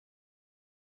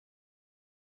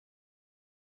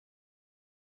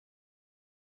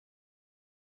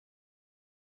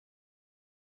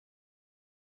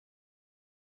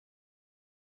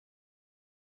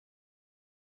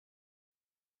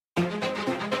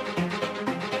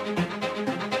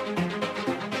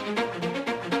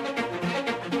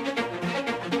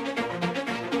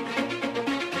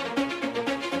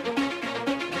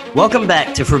Welcome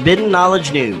back to Forbidden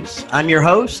Knowledge News. I'm your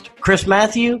host, Chris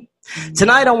Matthew.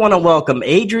 Tonight I want to welcome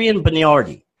Adrian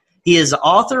Boniardi. He is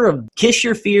author of Kiss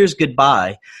Your Fears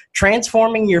Goodbye,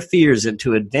 Transforming Your Fears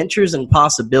into Adventures and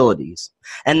Possibilities,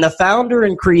 and the founder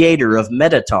and creator of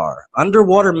Meditar,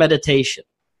 underwater meditation.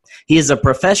 He is a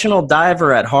professional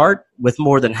diver at heart with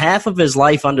more than half of his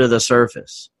life under the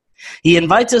surface. He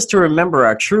invites us to remember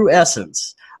our true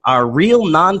essence, our real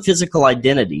non-physical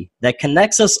identity that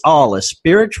connects us all as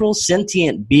spiritual,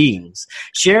 sentient beings,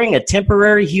 sharing a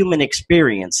temporary human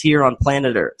experience here on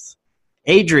planet Earth.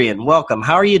 Adrian, welcome.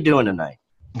 How are you doing tonight?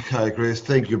 Hi, Chris.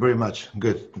 Thank you very much.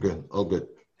 Good. All good.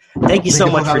 Thank you so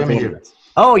much for joining us.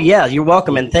 Oh, yeah, you're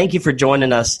welcome, and thank you for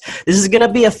joining us. This is going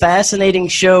to be a fascinating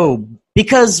show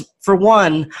because, for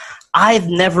one, I've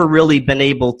never really been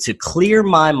able to clear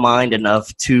my mind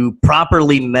enough to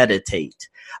properly meditate.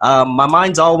 My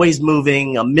mind's always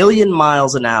moving a million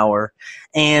miles an hour,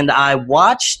 and I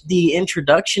watched the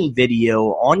introduction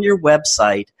video on your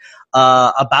website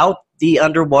about the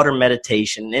underwater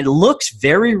meditation. It looks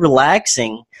very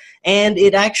relaxing, and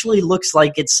it actually looks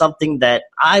like it's something that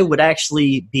I would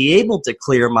actually be able to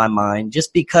clear my mind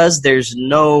just because there's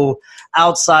no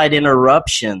outside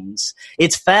interruptions.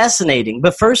 It's fascinating.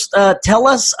 But first, tell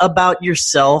us about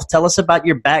yourself. Tell us about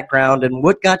your background and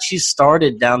what got you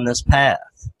started down this path.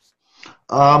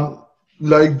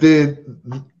 Like the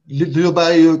little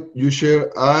bio you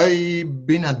share, I've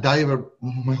been a diver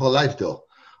my whole life, though.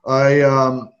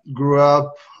 I grew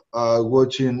up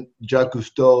watching Jacques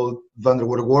Cousteau's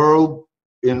Underwater World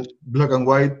in black and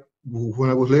white when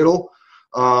I was little.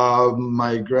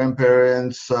 My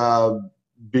grandparents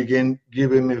began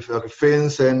giving me like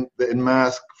fins and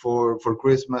mask for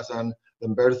Christmas and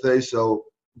birthday. So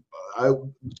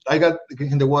I got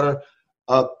in the water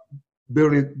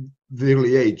very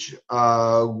early age.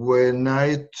 When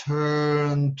I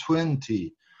turned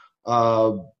 20,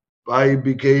 I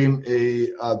became a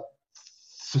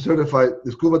certified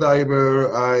scuba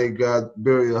diver. I got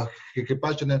very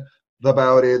passionate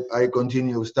about it. I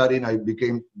continued studying. I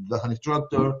became the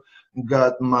instructor,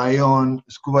 got my own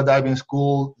scuba diving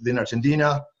school in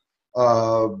Argentina.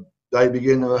 I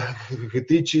began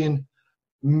teaching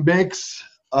mix.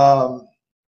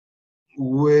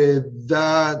 With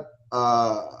that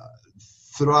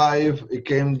thrive, it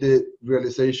came the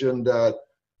realization that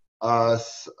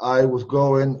as I was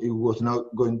going, it was not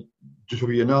going to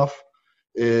be enough.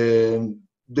 And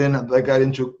then I got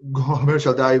into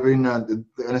commercial diving and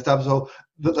stuff. So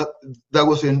that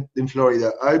was in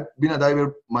Florida. I've been a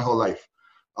diver my whole life.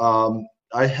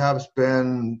 I have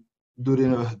spent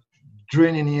during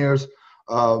training years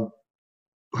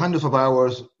hundreds of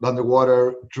hours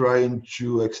underwater trying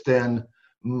to extend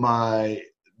my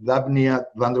apnea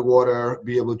underwater,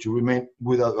 be able to remain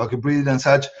without breathing and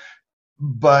such.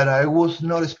 But I was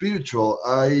not spiritual.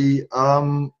 I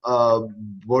am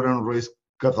born and raised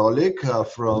Catholic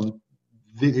from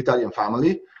the Italian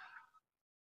family.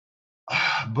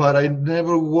 But I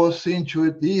never was into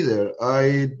it either.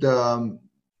 I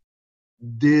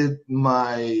did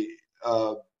my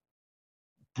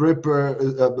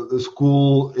prepper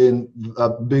school in a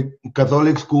big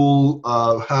Catholic school,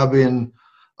 having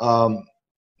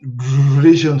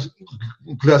religion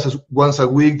classes once a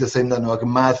week, the same time like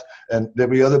math and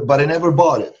every other, but I never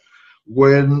bought it.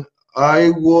 When I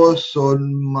was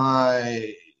on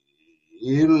my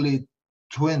early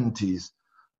 20s,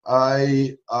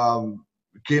 I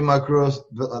came across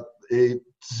a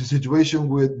situation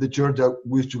with the church that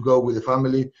we used to go with the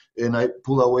family, and I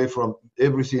pulled away from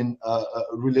everything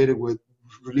related with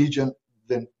religion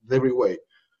in every way.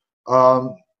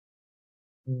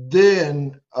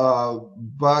 Then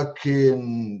back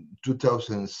in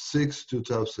 2006,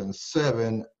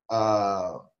 2007,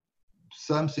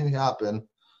 something happened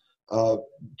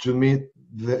to me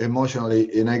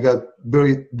emotionally, and I got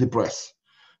very depressed.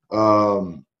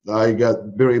 I got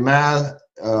very mad,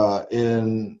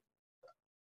 and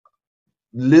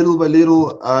little by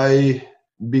little, I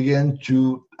began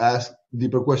to ask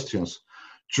deeper questions.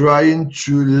 Trying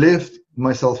to lift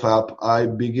myself up, I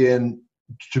began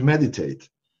to meditate.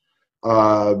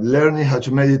 Learning how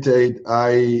to meditate,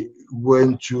 I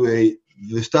went to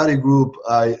the study group.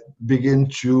 I began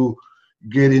to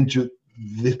get into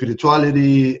the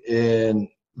spirituality and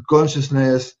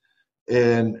consciousness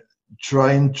and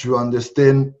trying to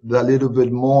understand a little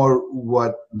bit more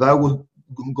what that was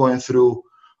going through.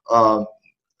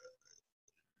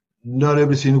 Not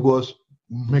everything was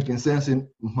making sense in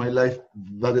my life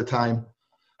at the time.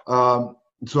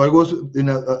 So I was in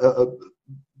a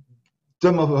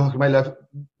time of my life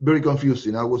very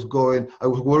confusing. I was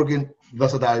working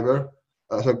as a diver,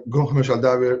 as a commercial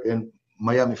diver in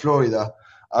Miami, Florida.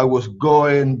 I was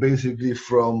going basically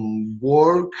from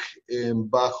work and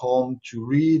back home to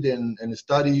read and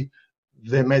study,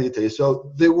 then meditate.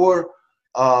 So there were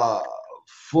 4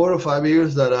 or 5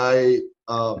 years that I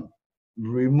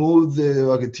removed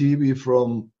the TV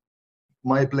from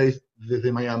my place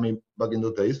in Miami back in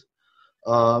those days.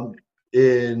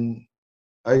 And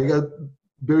I got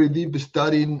very deep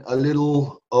studying a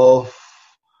little of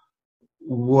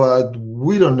what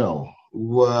we don't know,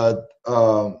 what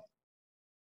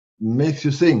makes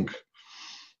you think.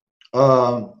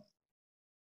 I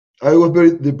was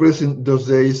very depressed in those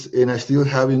days, and I still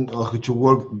having to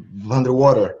work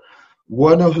underwater.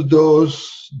 One of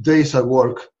those days at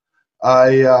work,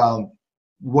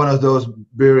 one of those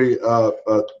very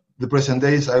depressing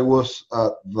days, I was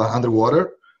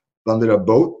underwater, under a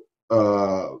boat,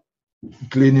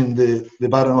 cleaning the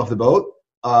bottom of the boat.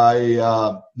 I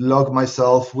locked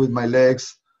myself with my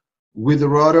legs with the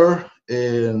rudder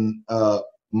and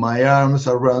my arms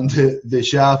around the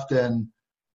shaft and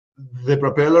the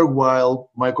propeller,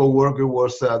 while my coworker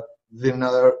was at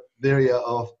another area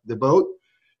of the boat,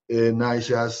 and I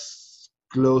just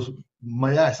closed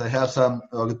my eyes. I have some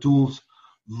tools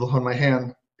on my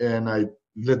hand, and I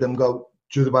let them go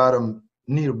to the bottom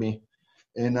near me,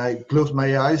 and I closed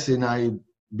my eyes and I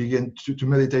began to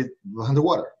meditate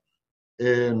underwater.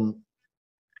 And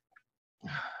a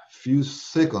few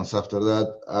seconds after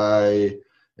that,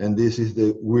 and this is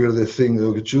the weirdest thing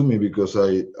to me, because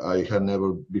I had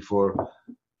never before,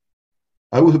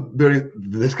 I was very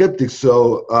skeptic.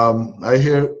 So I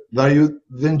hear, are you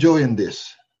enjoying this?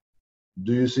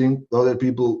 Do you think other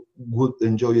people would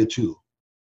enjoy it too?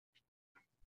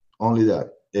 Only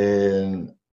that.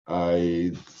 And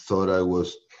I thought I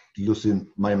was losing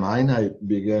my mind. I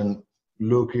began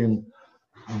looking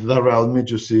around me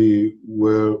to see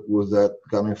where was that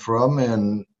coming from,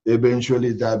 and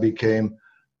eventually that became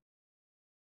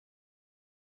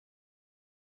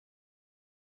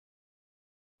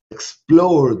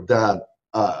explore that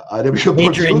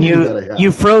Adrian,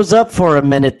 you froze up for a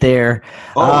minute there.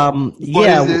 What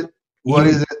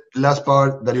is it? Last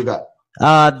part that you got?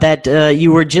 That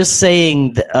you were just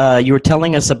saying, you were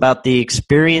telling us about the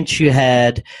experience you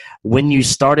had when you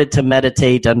started to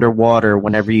meditate underwater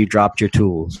whenever you dropped your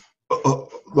tools.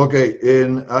 Okay,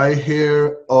 and I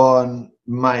hear on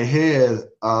my head,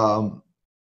 are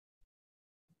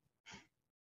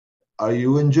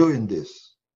you enjoying this?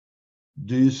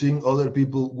 Do you think other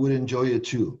people would enjoy it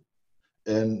too?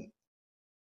 And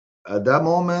at that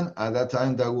moment, at that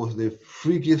time, that was the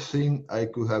freakiest thing I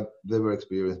could have ever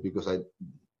experienced, because I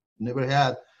never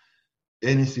had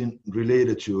anything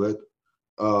related to it.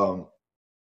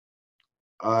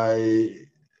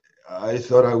 I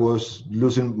thought I was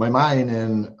losing my mind,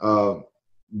 and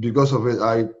because of it,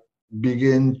 I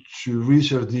began to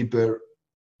research deeper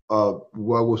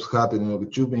what was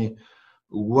happening to me,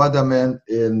 what I meant,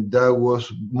 and that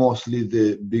was mostly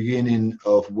the beginning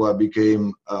of what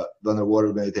became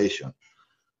underwater meditation.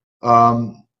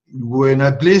 When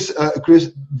I please,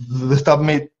 Chris, stop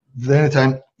me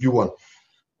anytime you want.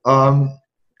 Go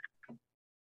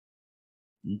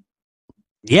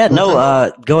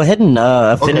ahead and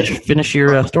finish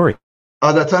your story.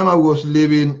 At that time, I was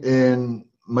living in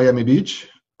Miami Beach.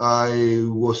 I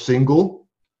was single.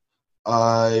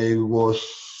 I was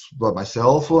by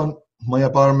myself on my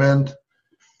apartment,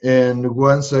 and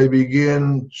once I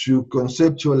began to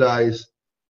conceptualize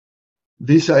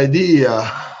this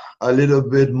idea a little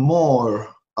bit more,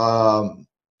 and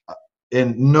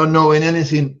not knowing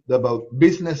anything about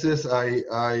businesses,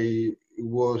 I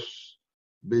was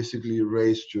basically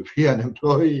raised to be an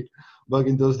employee back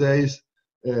in those days,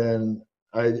 and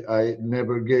I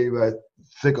never gave a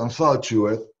second thought to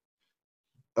it.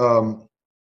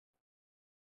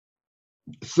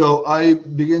 So I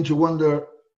began to wonder,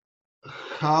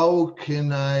 how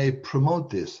can I promote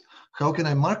this? How can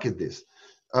I market this?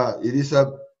 It is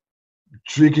a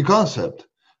tricky concept.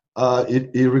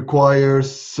 It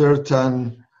requires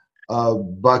certain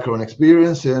background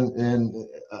experience, and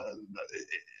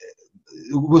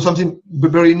it was something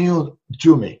very new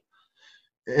to me.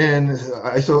 And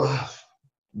I thought,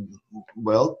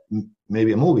 well,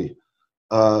 maybe a movie,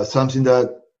 something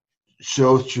that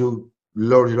shows to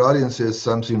larger audiences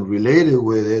something related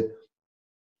with it.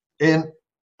 And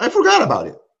I forgot about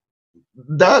it.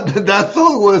 That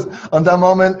thought was on that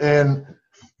moment, and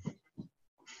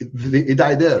it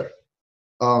died there.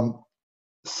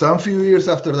 Some few years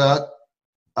after that,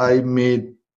 I met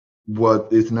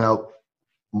what is now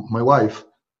my wife.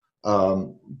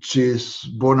 She's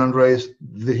born and raised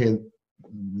in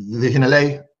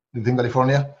LA, in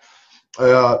California.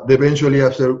 Eventually,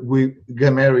 after we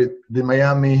get married in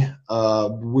Miami,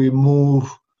 we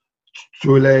moved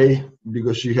to LA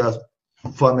because she has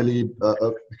family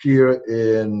here,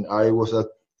 and I was a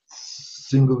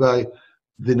single guy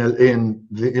in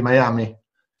Miami.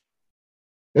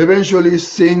 Eventually,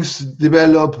 things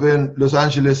developed in Los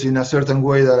Angeles in a certain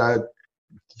way that I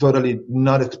totally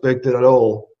not expected at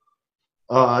all.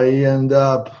 I end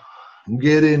up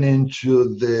getting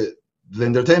into the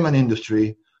entertainment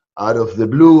industry out of the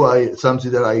blue.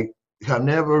 Something that I have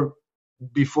never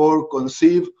before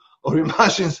conceived or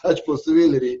imagined such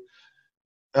possibility.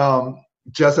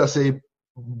 Just as a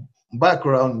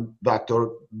background actor,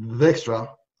 extra,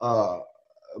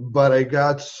 but I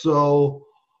got so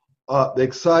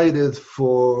excited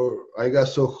I got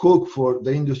so hooked for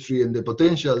the industry and the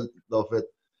potential of it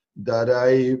that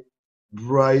I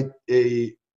write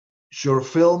a short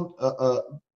film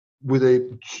with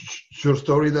a short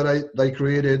story that I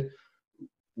created.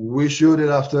 We shoot it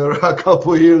after a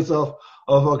couple of years of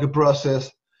a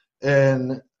process,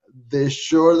 and the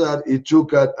short that it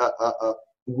took a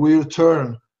weird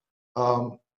turn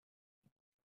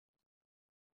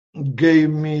gave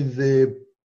me the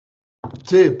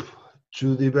tip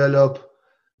to develop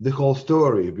the whole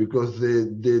story, because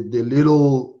the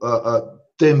little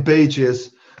 10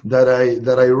 pages that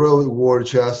I wrote were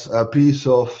just a piece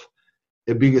of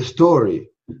a bigger story,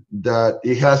 that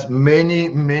it has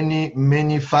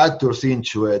many factors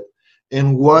into it,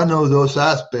 and one of those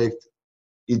aspects,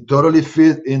 it totally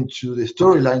fit into the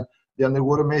storyline, the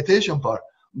underwater meditation part.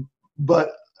 But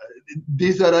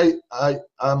this that I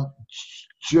am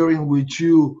sharing with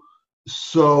you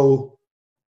so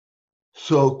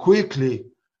quickly,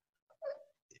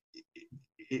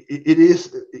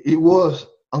 it was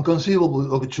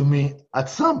inconceivable to me at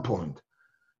some point,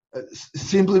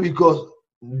 simply because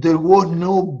there was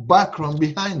no background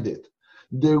behind it.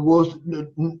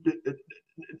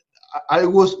 I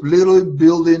was literally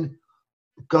building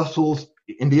castles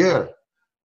in the air,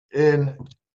 and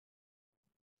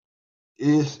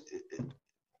is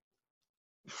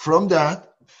from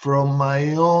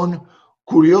my own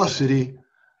curiosity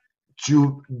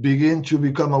to begin to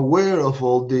become aware of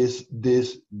all these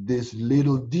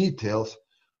little details.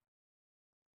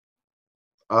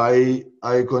 I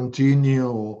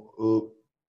continue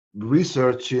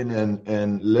researching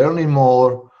and learning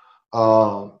more.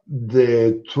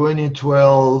 The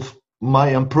 2012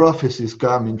 Mayan prophecies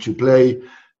come into play.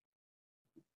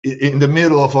 In the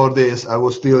middle of all this, I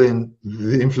was still in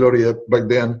Florida back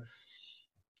then,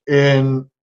 and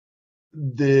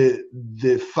the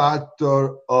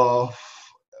factor of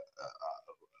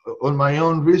on my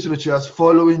own research, just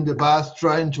following the path,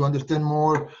 trying to understand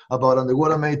more about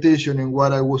underwater meditation and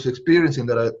what I was experiencing,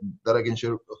 that I can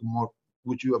share more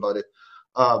with you about it,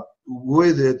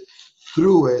 with it,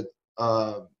 through it,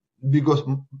 because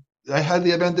I had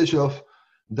the advantage of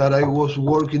that I was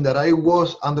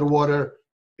underwater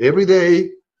every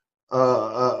day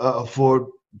for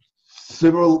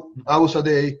several hours a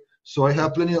day, so I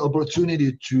have plenty of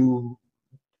opportunity to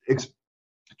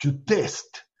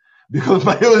test, because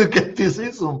my own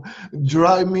skepticism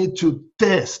drive me to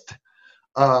test.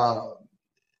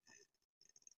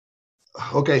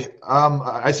 Okay,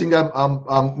 I think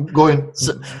I'm going.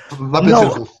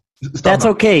 No, that's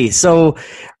okay. So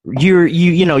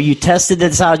you tested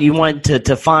this out. You wanted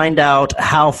to find out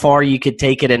how far you could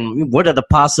take it and what are the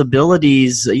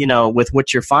possibilities, with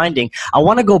what you're finding. I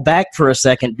want to go back for a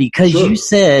second, because Sure. You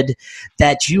said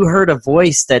that you heard a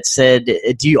voice that said,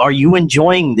 are you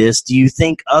enjoying this? Do you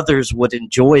think others would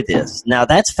enjoy this? Now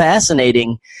that's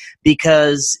fascinating,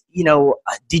 because,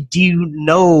 did you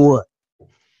know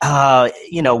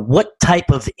what type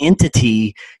of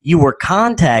entity you were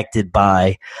contacted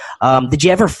by? Did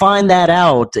you ever find that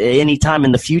out any time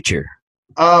in the future?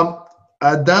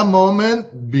 At that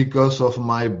moment, because of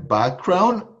my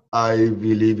background, I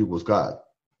believe it was God.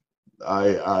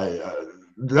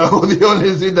 That was the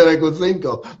only thing that I could think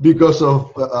of, because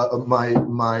of my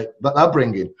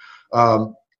upbringing.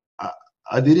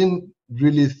 I didn't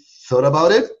really thought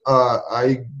about it.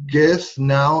 I guess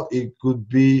now it could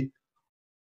be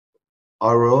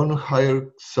our own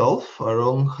higher self, our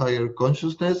own higher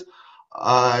consciousness.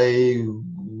 I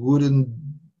wouldn't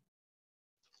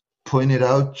point it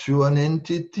out to an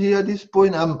entity at this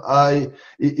point.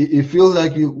 It feels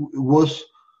like it was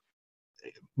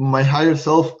my higher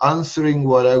self answering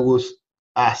what I was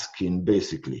asking,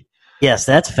 basically. Yes,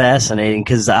 that's fascinating,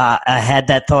 because I had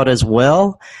that thought as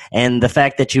well. And the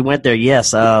fact that you went there,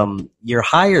 yes, your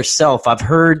higher self. I've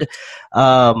heard,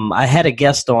 I had a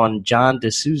guest on, John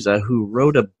D'Souza, who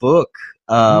wrote a book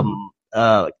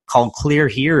called Clear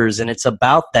Hearers, and it's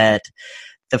about that,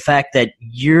 the fact that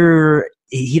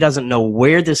he doesn't know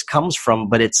where this comes from,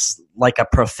 but it's like a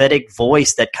prophetic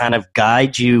voice that kind of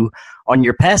guides you on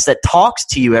your path, that talks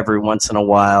to you every once in a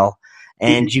while,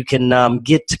 and you can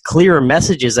get clearer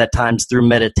messages at times through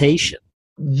meditation.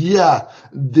 Yeah,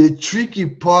 the tricky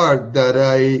part that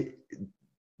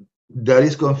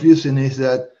is confusing is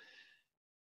that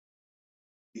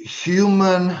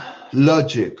human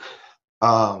logic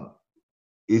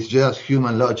is just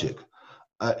human logic,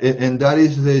 and that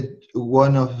is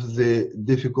one of the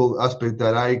difficult aspects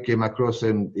that I came across,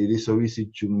 and it is so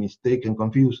easy to mistake and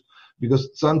confuse, because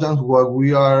sometimes what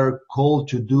we are called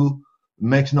to do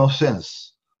makes no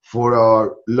sense for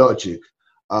our logic.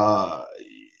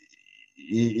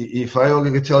 If I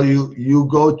only tell you, you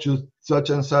go to such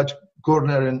and such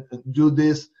corner and do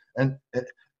this and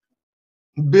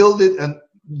build it, and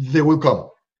they will come.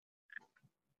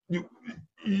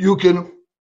 You can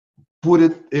put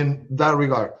it in that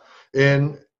regard.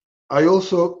 And I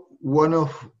also, one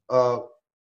of,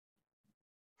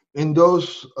 in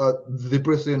those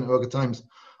depressing times,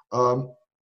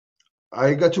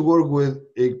 I got to work with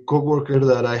a coworker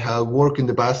that I have worked in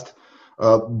the past,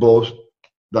 both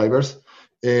divers,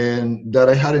 and that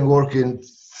I hadn't worked in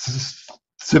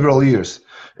several years.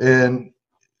 And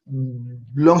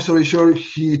long story short,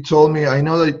 he told me, I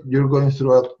know that you're going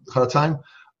through a hard time.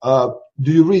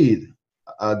 Do you read?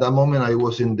 At that moment, I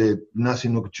was in the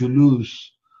nothing to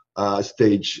lose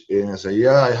stage. And I said,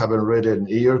 yeah, I haven't read it in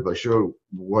years, but sure,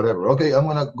 whatever. Okay, I'm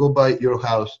going to go by your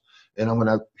house and I'm going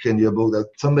to hand you a book that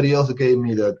somebody else gave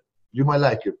me that you might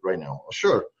like it right now.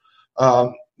 Sure.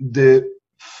 The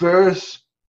first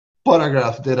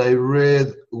paragraph that I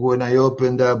read when I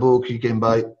opened that book, he came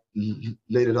by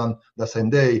later on that same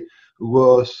day,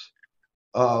 was,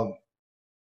 do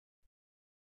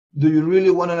you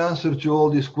really want an answer to all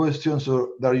these questions, or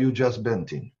are you just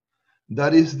venting?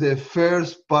 That is the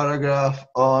first paragraph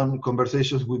on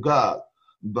Conversations with God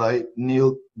by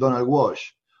Neil Donald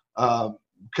Walsh.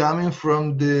 Coming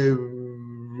from the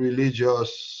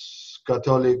religious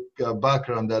Catholic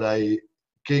background that I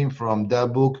came from,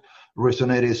 that book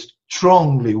resonated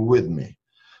strongly with me.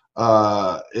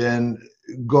 And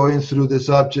going through the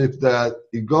subject that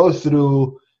it goes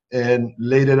through, and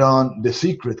later on, The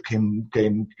Secret came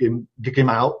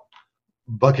out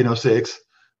back in 2006.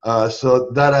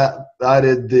 So that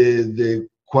added the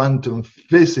quantum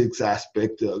physics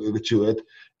aspect to it,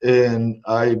 and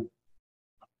I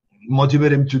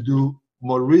motivated him to do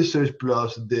more research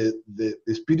plus the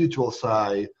spiritual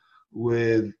side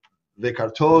with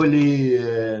Eckhart Tolle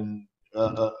and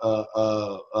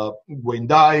Wayne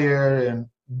Dyer and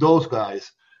those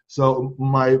guys. So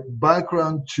my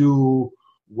background to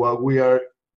what we are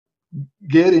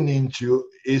getting into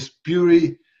is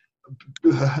purely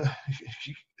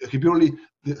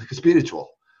spiritual.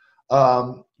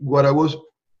 What I was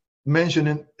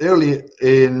mentioning earlier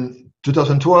in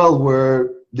 2012,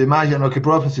 where the Mayan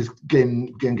prophecies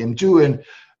came to, and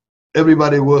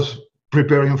everybody was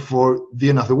preparing for the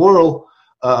end of the world,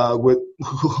 with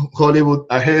Hollywood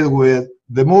ahead with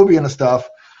the movie and stuff.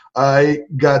 I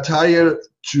got tired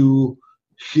to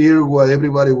hear what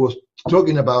everybody was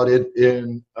talking about it,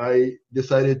 and I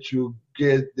decided to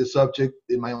get the subject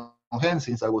in my own hands,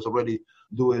 since I was already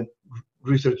doing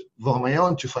research on my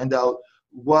own to find out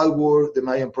what were the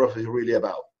Mayan prophecies really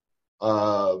about.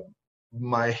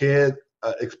 My head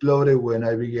exploded when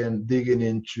I began digging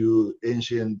into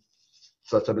ancient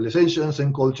civilizations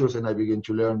and cultures, and I began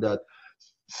to learn that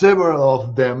several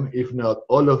of them, if not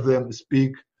all of them,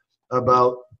 speak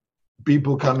about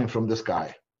people coming from the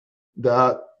sky.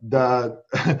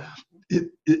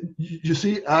 You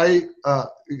see, I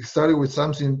started with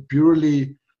something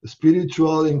purely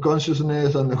spiritual in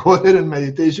consciousness and and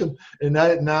meditation, and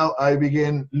now I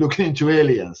began looking into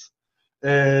aliens,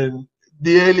 and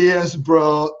the aliens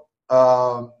brought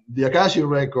the Akashic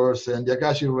records, and the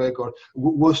Akashic record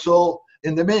was all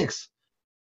in the mix.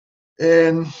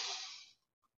 And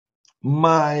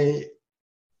my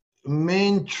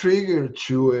main trigger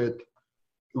to it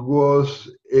was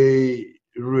a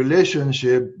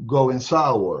relationship going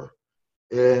sour.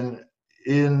 And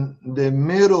in the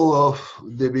middle of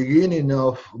the beginning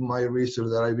of my research,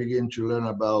 that I began to learn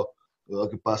about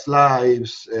past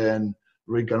lives and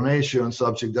reincarnation,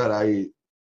 subject that I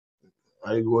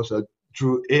was a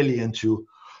true alien to,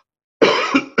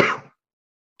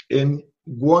 and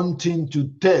wanting to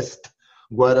test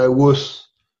what I was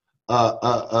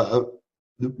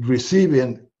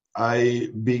receiving, I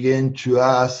began to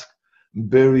ask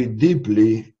very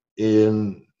deeply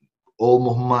in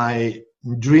almost my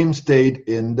dream state,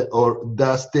 or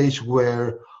that stage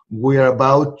where we are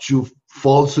about to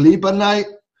fall asleep at night.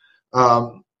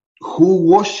 Who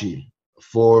was she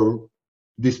for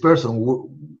this person?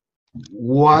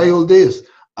 Why all this?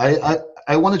 I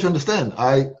wanted to understand.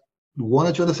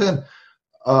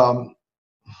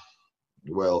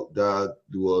 Well, that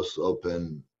was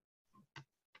open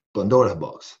Pandora's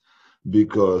box,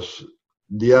 because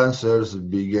the answers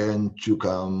began to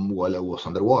come while I was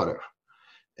underwater,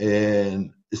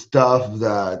 and stuff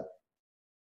that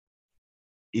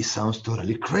it sounds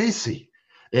totally crazy.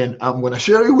 And I'm going to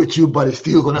share it with you, but it's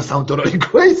still going to sound totally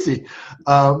crazy.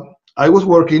 I was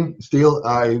working still.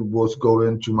 I was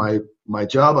going to my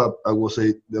job. I was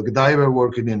a diver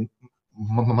working in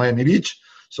Miami Beach.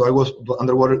 So I was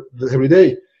underwater every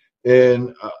day.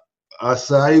 And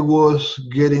as I was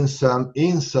getting some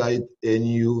insight, and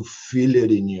you feel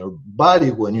it in your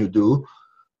body when you do,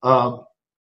 I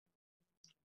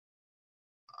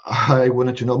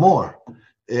wanted to know more.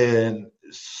 And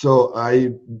so I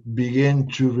began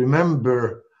to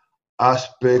remember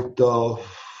aspect of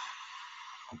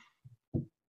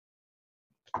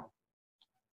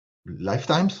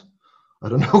lifetimes. I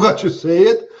don't know how to say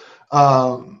it.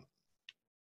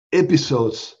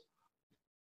 Episodes,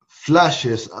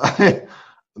 flashes,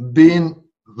 being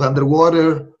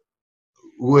underwater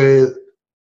with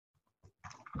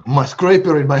my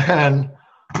scraper in my hand,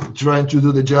 trying to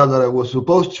do the job that I was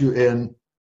supposed to, and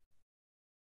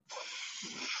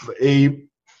a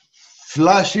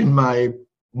flash in my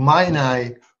mind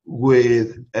eye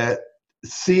with a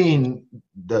scene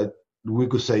that we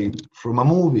could say from a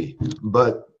movie,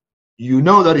 but you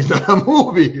know that it's not a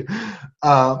movie.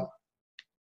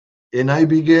 And I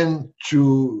began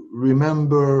to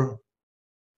remember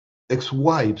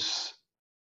ex-wives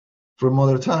from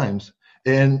other times.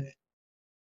 And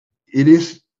it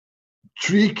is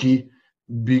tricky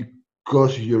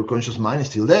because your conscious mind is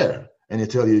still there. And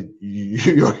it tells you,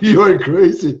 you're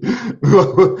crazy.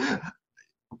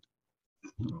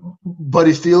 But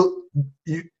it's still,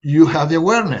 you have the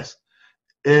awareness.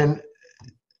 And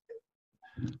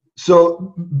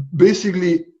so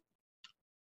basically,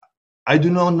 I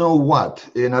do not know what,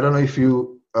 and I don't know if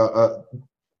you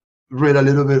read a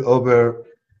little bit over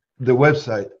the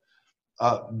website.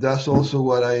 That's also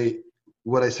what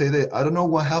I say there. I don't know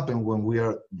what happened when we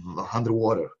are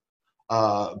underwater.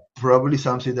 Probably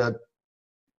something that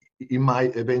it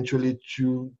might eventually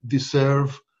to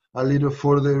deserve a little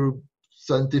further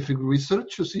scientific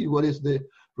research to see what is the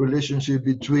relationship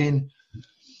between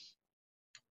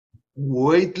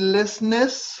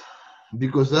weightlessness,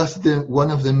 because that's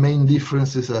one of the main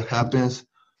differences that happens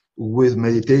with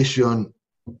meditation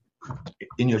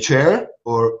in your chair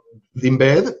or in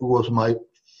bed. Was my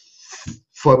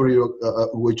favorite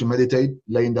way to meditate,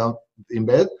 laying down in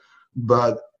bed.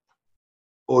 But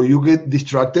or you get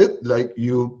distracted, like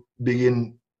you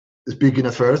begin speaking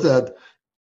at first that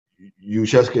you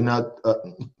just cannot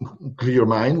clear your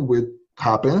mind with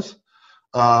happens,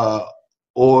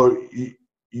 or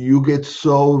you get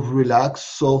so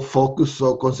relaxed, so focused,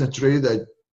 so concentrated that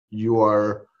you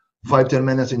are 5-10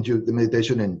 minutes into the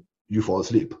meditation and you fall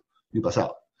asleep, you pass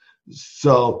out.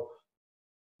 So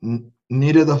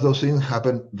neither of those things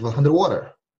happen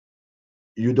underwater.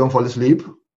 You don't fall asleep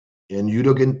and you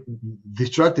don't get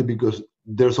distracted because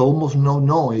there's almost no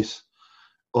noise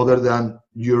other than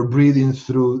you're breathing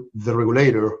through the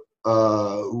regulator,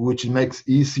 which makes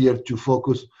easier to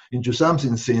focus into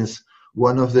something, since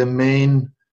one of the main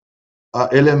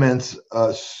elements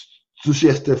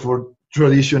suggested for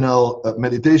traditional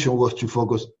meditation was to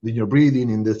focus in your breathing,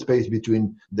 in the space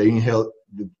between the inhale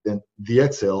and the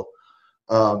exhale.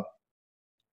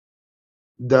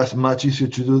 That's much easier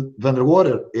to do than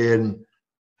underwater. And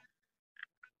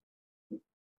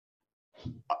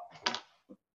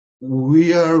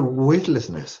we are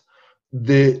weightlessness.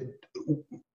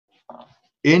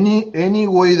 Any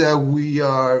way that we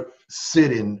are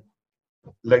sitting,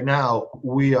 like now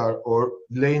we are, or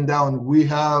laying down, we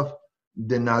have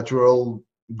the natural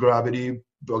gravity,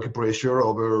 block pressure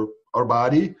over our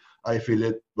body. I feel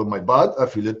it on my butt. I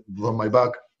feel it on my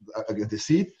back against the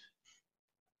seat.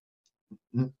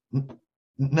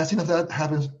 Nothing of that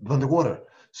happens underwater.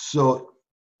 So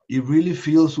it really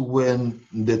feels, when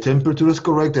the temperature is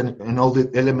correct and all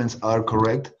the elements are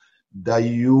correct, that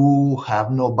you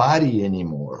have no body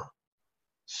anymore.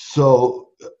 So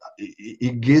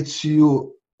it gets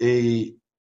you a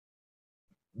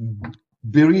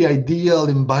very ideal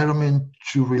environment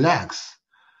to relax,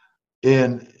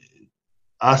 and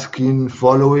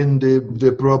following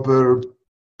the proper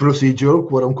procedure,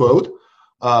 quote unquote.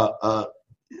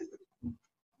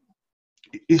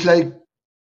 It's like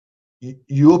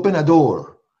you open a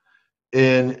door,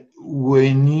 and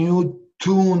when you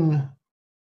tune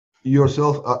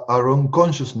yourself around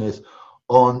consciousness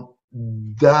on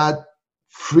that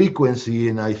frequency,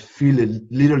 and I feel it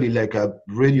literally like a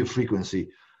radio frequency,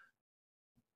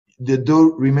 the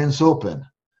door remains open.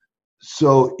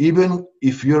 So even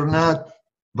if you're not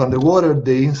underwater,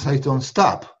 the insights don't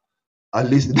stop. At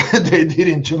least they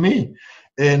didn't to me.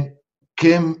 And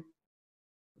can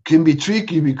be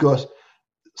tricky because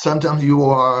sometimes you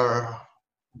are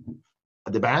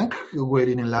at the bank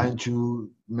waiting in line to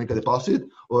make a deposit,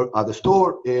 or at the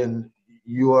store, and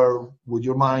you are with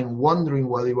your mind wondering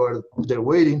while you are there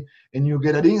waiting, and you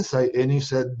get an insight, and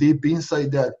it's a deep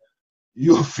insight that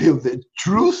you feel the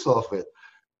truth of it,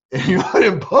 and you are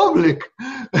in public.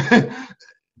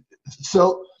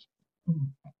 So,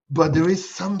 but there is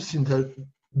something that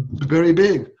very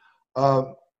big.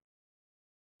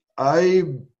 I've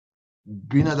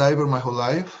been a diver my whole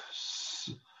life,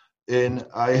 and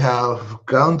I have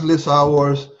countless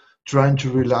hours trying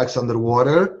to relax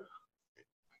underwater,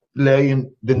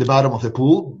 laying in the bottom of the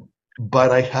pool,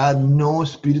 but I had no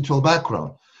spiritual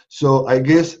background. So I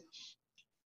guess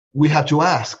we have to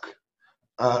ask.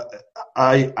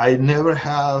 I never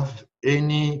have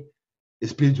any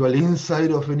spiritual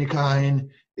insight of any kind,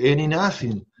 any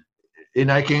nothing.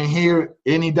 And I can hear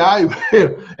any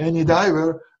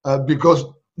diver, because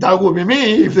that would be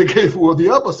me if the case were the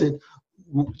opposite.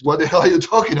 What the hell are you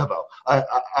talking about?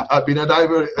 I've been a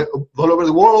diver all over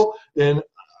the world, and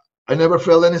I never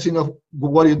felt anything of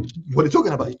what you're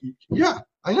talking about. Yeah,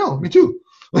 I know, me too.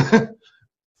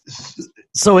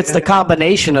 So it's the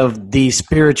combination of the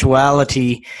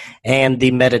spirituality and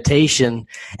the meditation.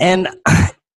 And,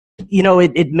 you know,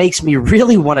 it makes me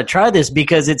really want to try this,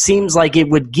 because it seems like it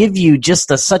would give you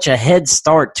just such a head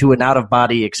start to an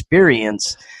out-of-body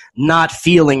experience, not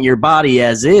feeling your body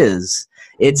as is.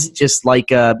 It's just like,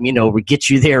 we get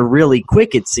you there really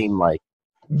quick, it seemed like.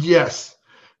 Yes.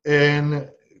 And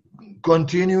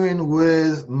continuing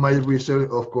with my research,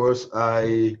 of course,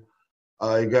 I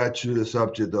got to the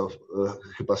subject of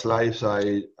past lives.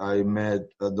 I met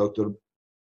Dr.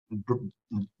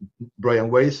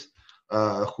 Brian Weiss,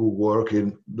 who worked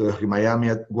in Miami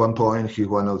at one point. He's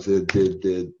one of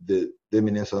the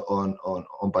eminence on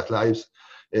past lives,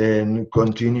 and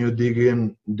continue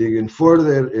digging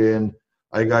further. And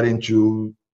I got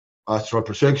into astral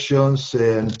projections,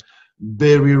 and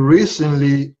very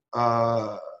recently,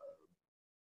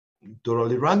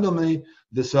 totally randomly,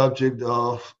 the subject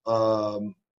of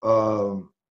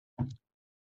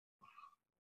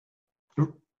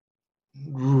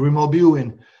remote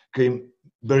viewing came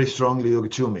very strongly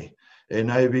to me.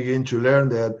 And I began to learn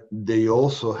that they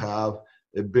also have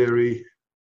a very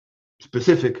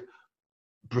specific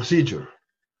procedure.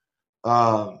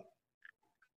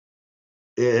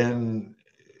 And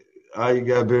I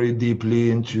got very deeply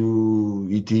into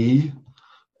ET,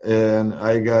 and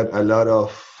I got a lot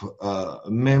of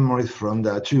memories from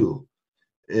that too.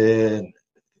 And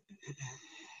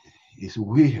it's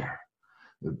weird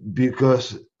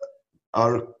because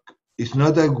it's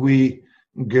not that we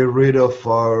get rid of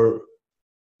our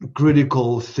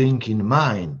critical thinking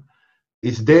mind.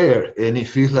 It's there, and it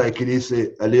feels like it is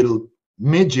a little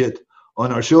midget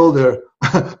on our shoulder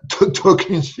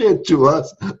talking shit to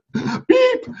us.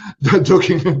 Beep!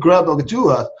 Talking crap to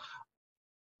us.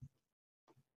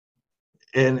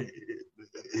 And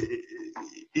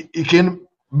it can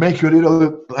make you a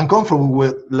little uncomfortable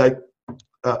with, like,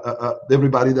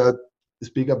 everybody that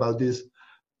speak about this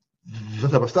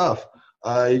type of stuff.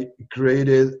 I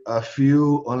created a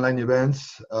few online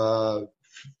events a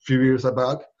few years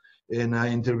back, and I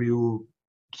interviewed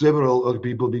several other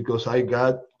people because I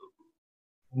got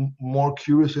more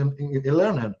curious in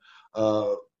learning.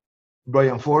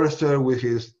 Brian Forrester with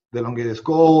his The Elongated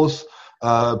Skulls,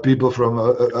 people from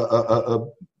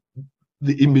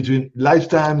the in between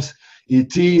lifetimes.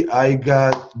 E.T. I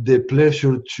got the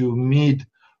pleasure to meet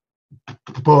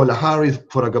Paula Harris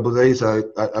for a couple of days. I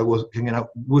was hanging out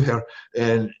with her,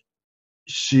 and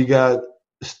she got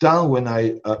stunned when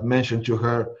I mentioned to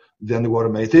her the underwater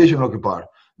meditation part.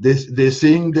 The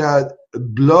thing that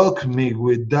blocked me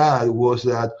with that was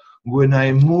that when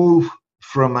I moved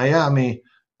from Miami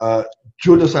to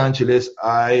Los Angeles,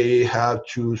 I had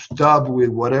to stop with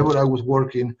whatever I was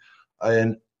working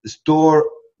and store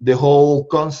the whole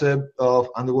concept of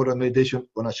underwater meditation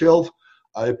on a shelf.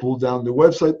 I pulled down the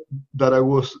website that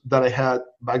I had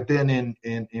back then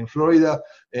in Florida,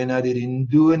 and I didn't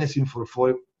do anything for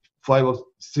 5 or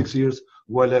 6 years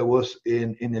while I was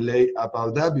in LA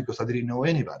about that, because I didn't know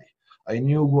anybody. I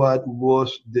knew what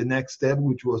was the next step,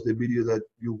 which was the video that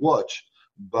you watch,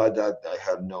 but that I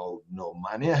have no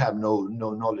money, I have no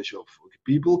knowledge of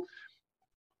people.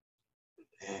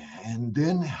 And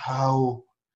then how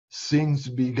things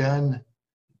began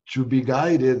to be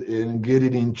guided and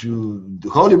getting into the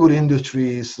Hollywood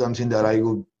industry is something that I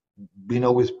would been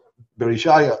always very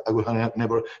shy. I would have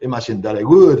never imagined that I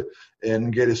would,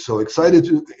 and get so excited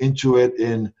into it.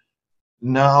 And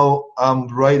now I'm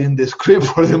writing the script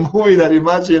for the movie that I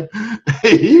imagined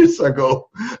 8 years ago,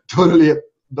 totally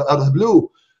out of the blue.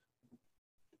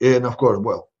 And of course,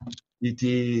 well, it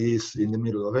is in the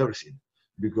middle of everything,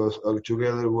 because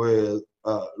together with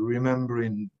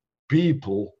remembering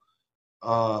people,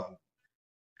 I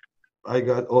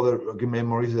got other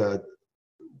memories that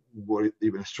were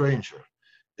even stranger.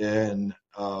 And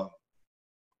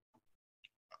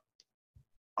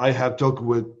I have talked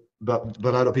with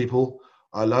a lot of people.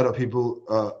 A lot of people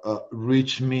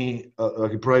reach me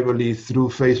privately through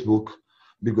Facebook,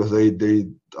 because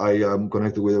I am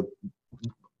connected with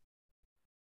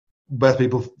best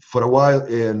people for a while.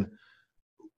 And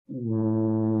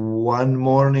one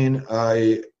morning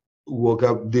I woke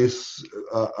up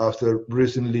after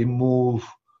recently moved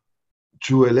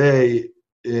to LA,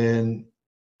 and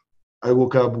I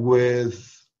woke up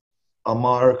with a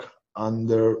mark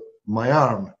under my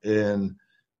arm. And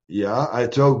yeah, I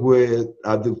talk with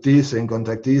abductees and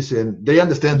contactees, and they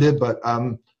understand it, but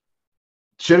I'm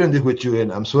sharing this with you,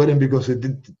 and I'm sweating because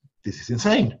this is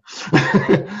insane.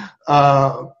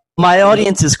 My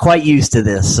audience is quite used to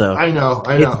this, so I know.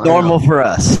 It's normal for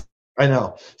us. I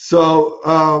know.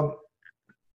 So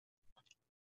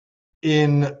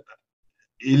in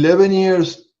 11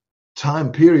 years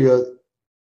time period,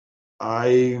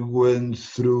 I went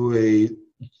through a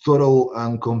total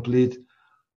and complete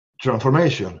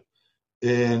transformation,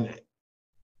 and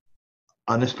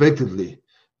unexpectedly.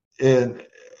 And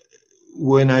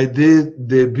when I did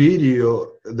the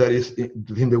video that is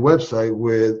in the website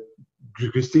with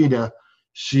Christina,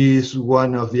 she's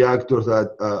one of the actors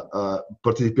that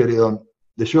participated on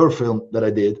the short film that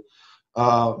I did.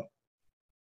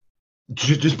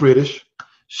 She's British.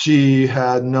 She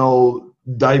had no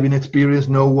diving experience,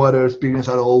 no water experience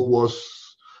at all. Was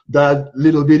that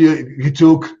little video it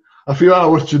took a few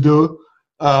hours to do,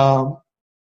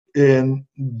 and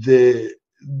the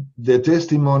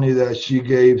testimony that she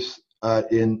gave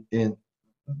in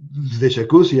the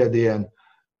jacuzzi at the end,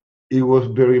 it was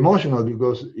very emotional,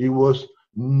 because it was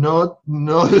not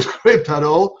the script at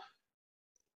all,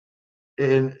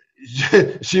 and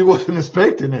she wasn't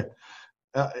expecting it,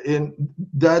 and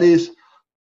that is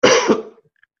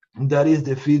that is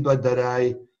the feedback that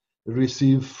I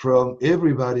received from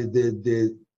everybody.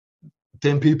 The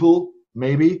 10 people,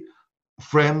 maybe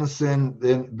friends and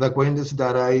the acquaintances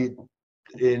that I,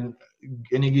 in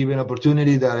any given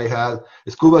opportunity that I had,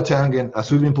 a scuba tank and a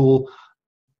swimming pool,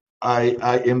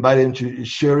 I invited them to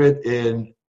share it,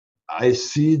 and I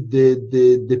see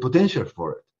the potential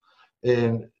for it.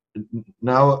 And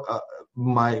now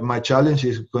my challenge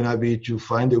is gonna be to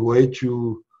find a way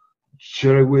to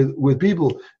share it with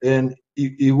people. And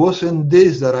it wasn't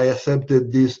this that I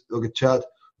accepted this chat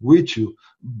with you,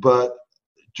 but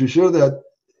to show that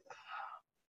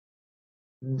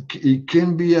it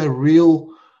can be a real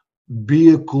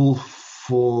vehicle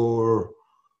for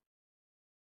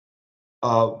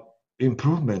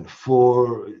improvement,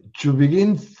 to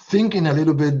begin thinking a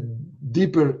little bit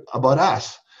deeper about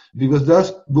us, because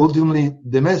that's ultimately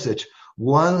the message.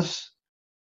 Once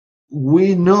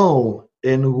we know,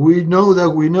 and we know that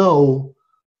we know,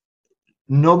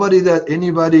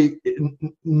 anybody,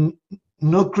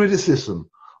 no criticism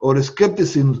or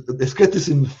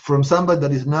skepticism from somebody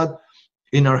that is not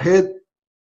in our head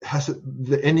has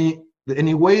any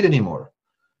weight anymore.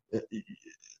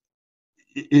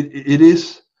 It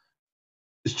is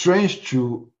strange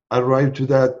to arrive to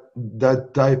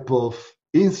that type of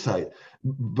insight,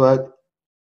 but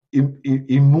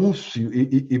it moves you,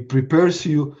 it prepares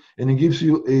you, and it gives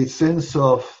you a sense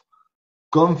of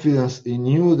confidence in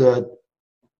you that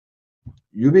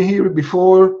you've been here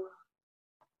before,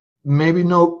 maybe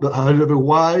not however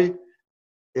why,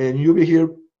 and you'll be here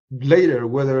later,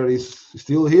 whether it's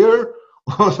still here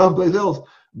or someplace else.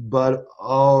 But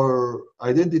our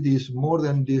identity is more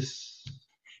than this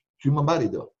human body,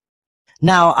 though.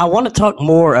 Now, I want to talk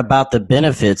more about the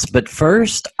benefits, but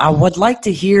first, I would like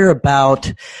to hear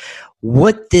about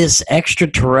what this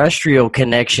extraterrestrial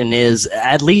connection is.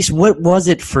 At least, what was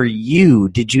it for you?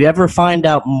 Did you ever find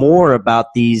out more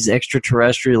about these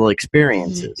extraterrestrial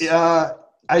experiences?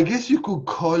 I guess you could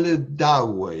call it that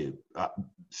way,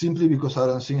 simply because I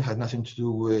don't think it had nothing to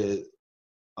do with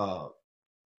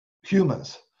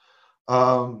humans.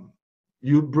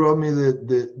 You brought me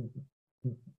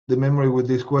the memory with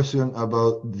this question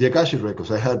about the Akashic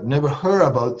records. I had never heard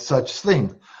about such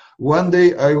thing. One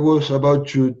day I was about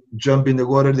to jump in the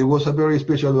water. There was a very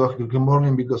special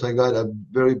morning because I got a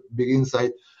very big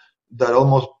insight that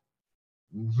almost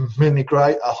made me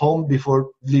cry at home before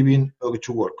leaving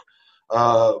to work.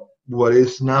 What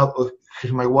is now,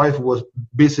 my wife was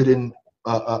visiting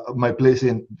my place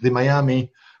in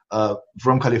Miami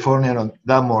from California on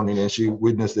that morning, and she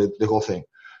witnessed the whole thing.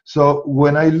 So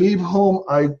when I leave home,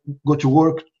 I go to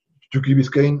work to Key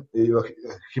Biscayne,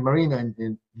 Marina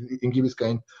in Key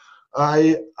Biscayne.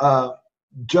 I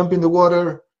jump in the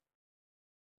water,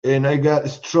 and I got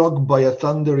struck by a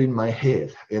thunder in my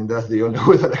head, and that's the only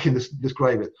way that I can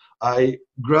describe it. I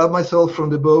grabbed myself from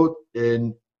the boat,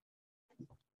 and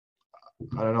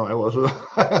I don't know, I was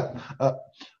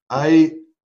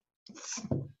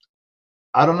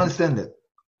I don't understand it.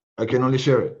 I can only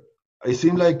share it. It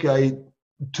seemed like I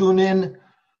tune in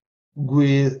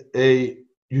with a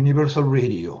universal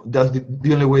radio. That's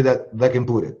the only way that I can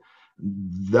put it.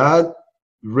 That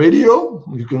radio,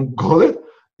 you can call it,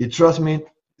 it transmits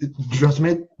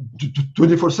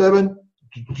 24/7,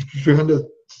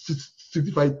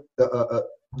 365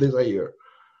 days a year.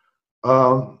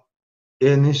 And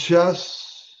it's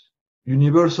just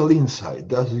universal insight.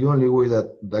 That's the only way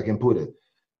that I can put it.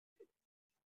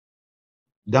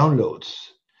 Downloads.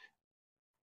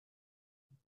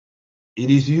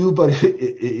 It is you, but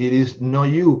it is not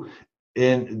you.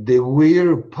 And the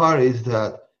weird part is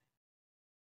that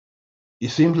it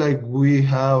seems like we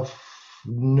have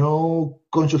no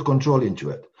conscious control into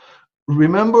it.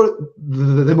 Remember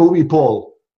the movie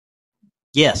Paul?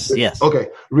 Yes. Okay.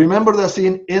 Remember that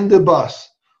scene in the bus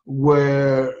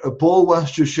where Paul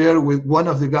wants to share with one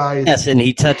of the guys. Yes, and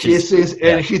he touches.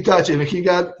 And he touches him. He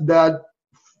got that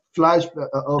flash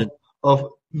of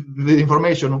the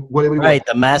information, whatever. Right,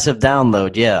 the massive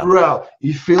download, yeah. Right.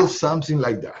 It feels something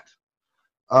like that.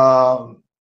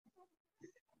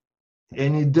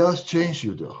 And it does change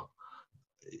you, though.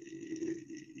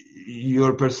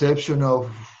 Your perception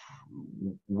of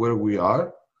where we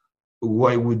are,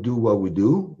 why we do what we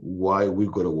do, why we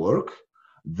go to work,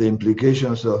 the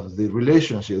implications of the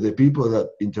relationship, the people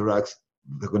that interact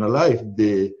in life,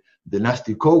 the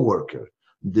nasty coworker,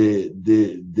 the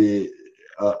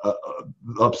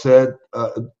upset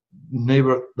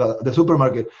neighbor, the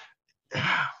supermarket.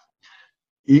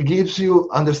 It gives you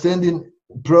understanding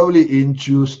probably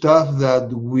into stuff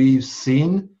that we've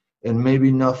seen and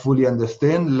maybe not fully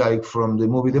understand, like from the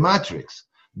movie The Matrix.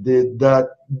 That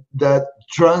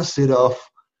transit of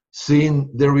seeing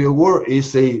the real world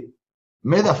is a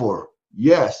metaphor,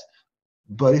 yes,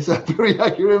 but it's a very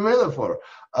accurate metaphor.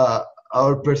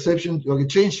 Our perception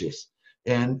changes,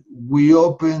 and we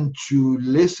open to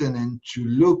listen and to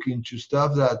look into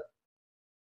stuff that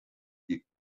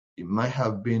it might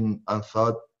have been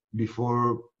unthought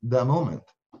before that moment.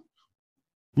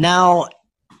 Now,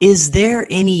 is there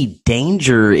any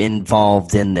danger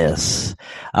involved in this?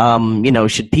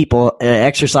 Should people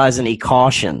exercise any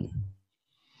caution?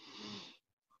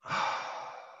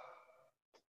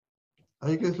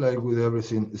 I guess, like with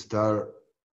everything, starts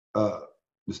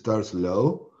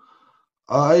low.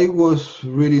 I was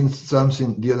reading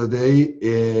something the other day,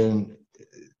 and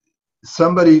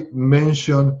somebody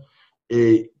mentioned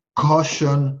a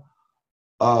caution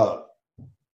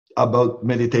about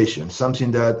meditation,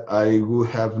 something that I would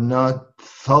have not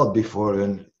thought before,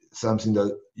 and something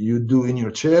that you do in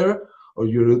your chair or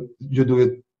you do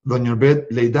it on your bed,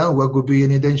 lay down. What could be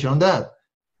any danger on that?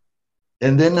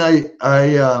 And then I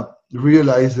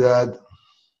realized that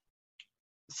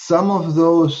some of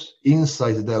those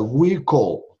insights that we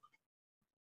call,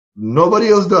 nobody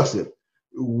else does it.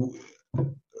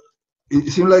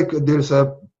 It seems like there's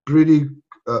a pretty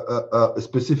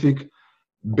specific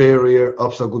barrier,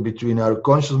 obstacle between our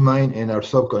conscious mind and our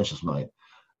subconscious mind.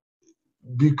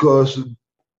 Because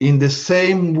in the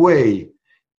same way,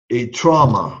 a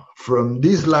trauma from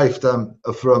this lifetime,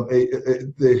 from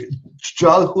the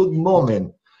childhood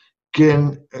moment,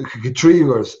 can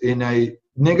triggers in a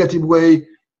negative way,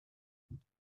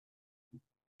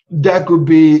 that could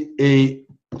be a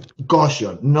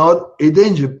caution, not a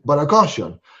danger, but a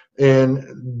caution. And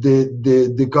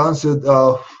the concept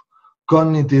of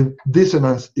cognitive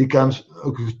dissonance, it comes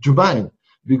to mind,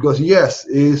 because yes,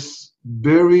 it's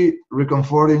very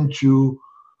reconforting to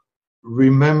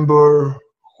remember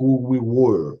who we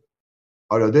were,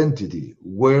 our identity,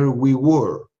 where we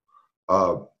were,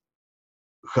 how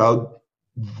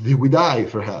did we die,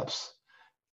 perhaps.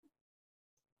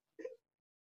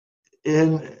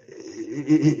 And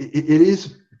it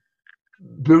is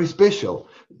very special.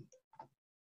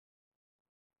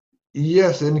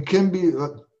 Yes, and it can be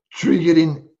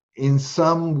triggering in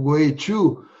some way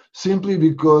too, simply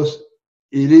because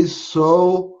it is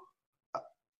so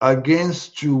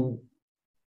against to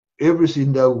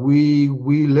everything that we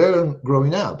learned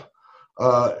growing up.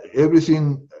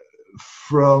 Everything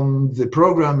from the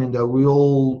programming that we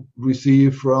all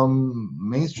receive from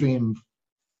mainstream,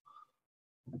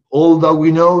 all that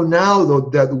we know now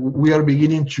that we are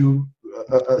beginning to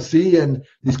see and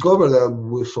discover that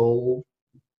was all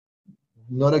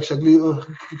not exactly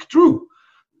true.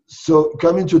 So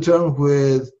coming to terms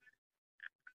with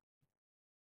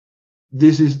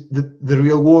this is the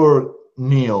real world,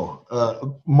 Neo.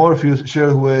 Morpheus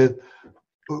shared with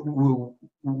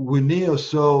Neo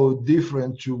so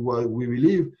different to what we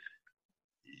believe.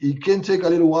 It can take a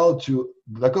little while to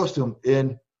accustom,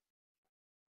 and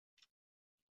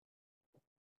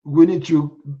we need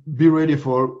to be ready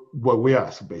for what we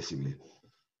ask, basically.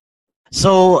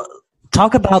 So,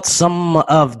 talk about some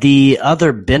of the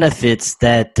other benefits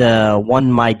that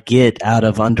one might get out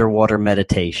of underwater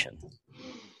meditation.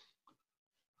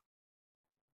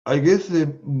 I guess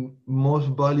the most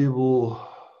valuable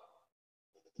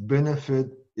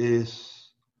benefit is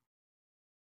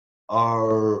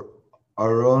our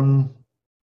own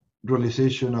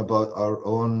realization about our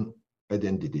own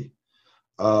identity.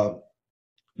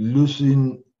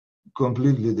 Losing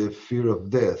completely the fear of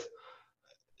death.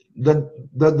 That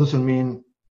doesn't mean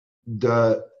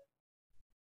that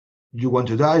you want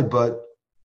to die, but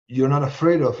you're not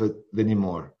afraid of it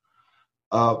anymore.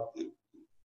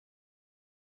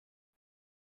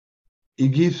 It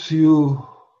gives you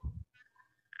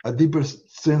a deeper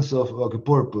sense of a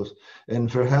purpose,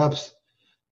 and perhaps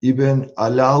even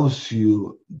allows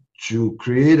you to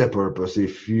create a purpose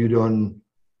if you don't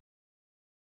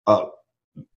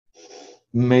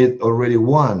made already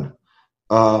one,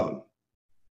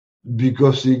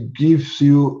 because it gives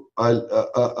you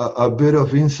a bit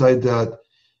of insight that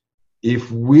if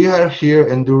we are here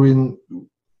enduring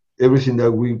everything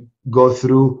that we go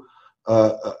through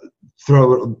our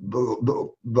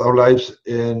lives,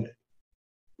 and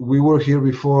we were here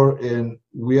before, and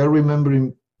we are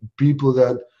remembering people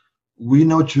that we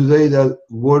know today that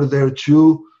were there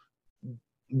too,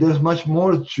 there's much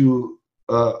more to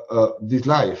this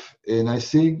life. And I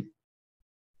think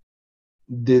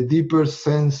the deeper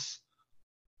sense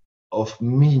of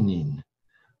meaning,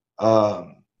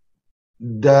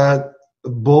 that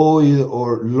void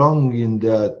or longing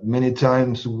that many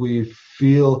times we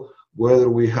feel, whether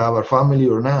we have a family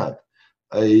or not,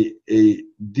 a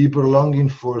deeper longing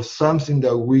for something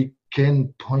that we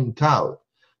can point out.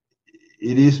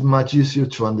 It is much easier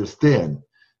to understand.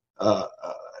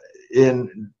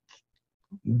 And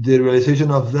the realization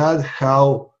of that,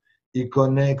 how it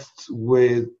connects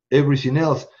with everything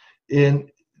else.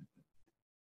 And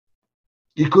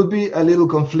it could be a little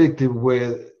conflicted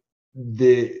with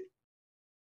the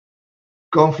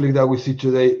conflict that we see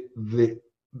today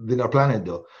in our planet,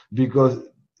 though, because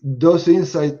those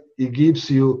insights, it gives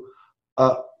you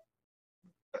a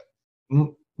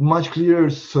much clearer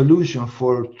solution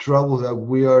for troubles that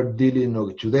we are dealing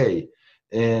with today.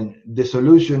 And the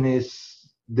solution is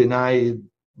denied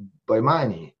by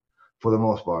money for the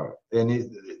most part.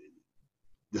 And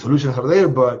the solutions are there,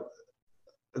 but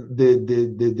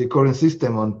the current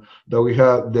system that we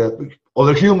have, that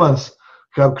other humans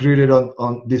have created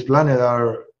on this planet,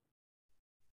 are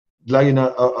lying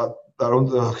our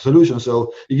own solution.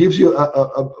 So it gives you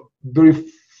a very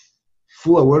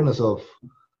full awareness of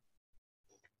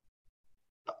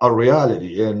our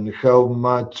reality and how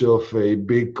much of a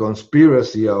big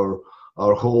conspiracy our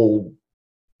whole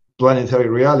planetary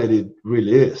reality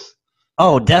really is.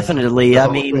 Oh, definitely. I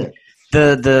mean,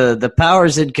 the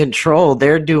powers in control,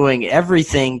 they're doing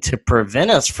everything to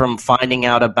prevent us from finding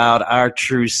out about our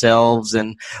true selves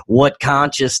and what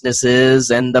consciousness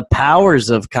is and the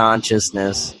powers of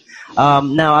consciousness.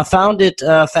 Now, I found it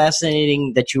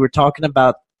fascinating that you were talking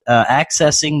about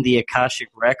accessing the Akashic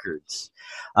records.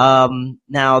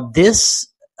 Now, this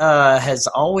has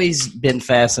always been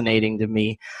fascinating to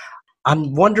me.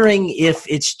 I'm wondering if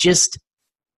it's just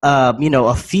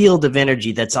a field of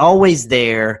energy that's always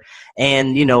there,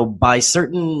 and by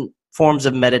certain forms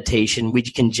of meditation we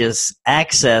can just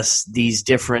access these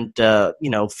different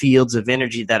fields of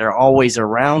energy that are always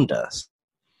around us.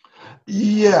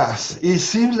 Yes, it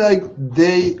seems like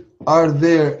they are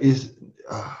there. Is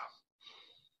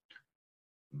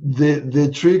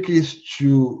the trick is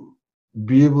to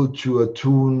be able to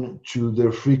attune to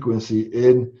their frequency,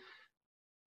 and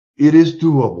it is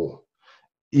doable.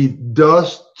 It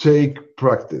does take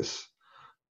practice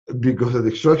because the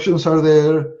distractions are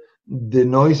there, the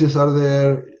noises are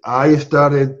there. I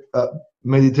started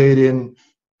meditating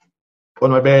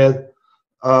on my bed.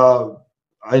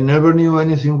 I never knew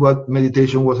anything what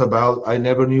meditation was about. I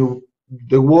never knew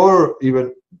the word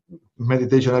even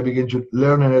meditation. I began to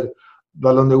learn it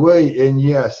along the way. And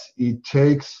yes, it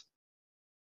takes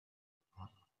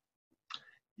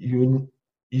you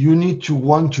need to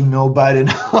want to know bad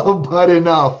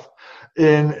enough.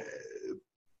 And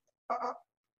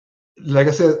like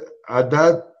I said, at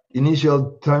that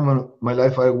initial time of my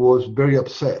life, I was very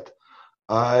upset.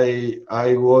 I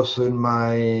was in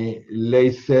my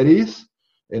late 30s,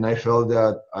 and I felt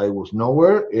that I was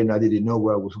nowhere, and I didn't know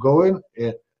where I was going.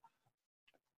 And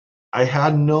I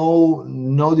had no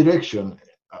direction,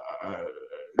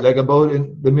 like about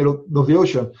in the middle of the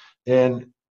ocean, and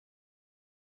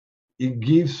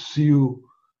it sets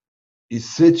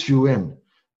you in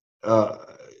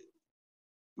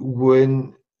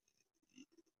when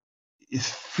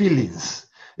it's feelings.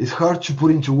 It's hard to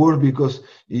put into words because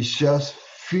it's just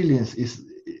feelings. It's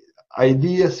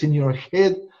ideas in your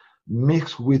head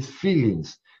mixed with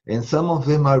feelings, and some of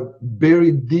them are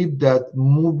very deep that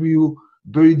move you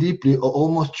very deeply, or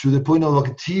almost to the point of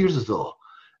like tears. Though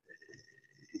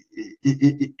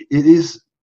it is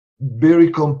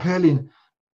very compelling.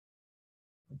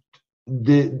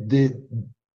 The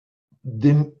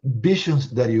visions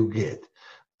that you get.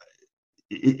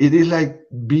 It is like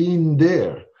being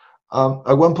there.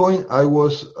 At one point, I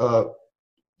was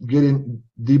getting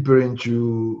deeper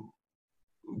into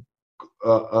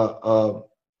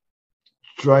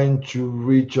trying to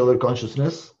reach other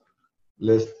consciousness.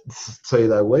 Let's say it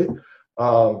that way.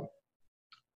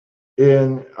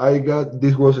 And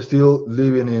this was still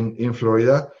living in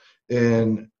Florida,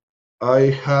 and I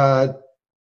had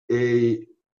a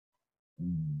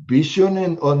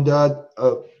vision on that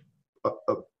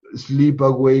sleep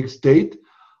awake state.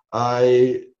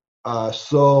 I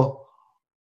saw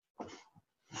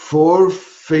 4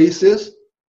 faces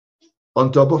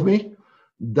on top of me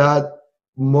that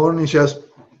morning, just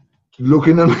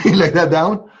looking at me like that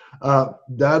down.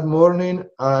 That morning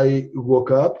I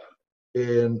woke up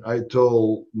and I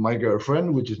told my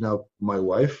girlfriend, which is now my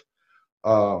wife,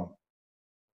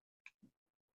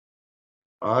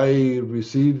 I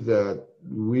received that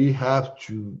we have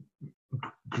to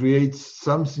create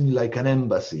something like an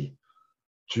embassy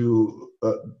to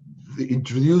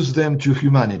introduce them to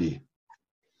humanity.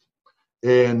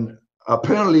 And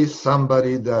apparently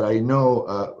somebody that I know,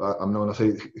 I'm not going to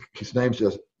say his name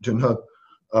just to not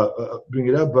bring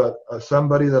it up, but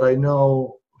somebody that I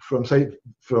know from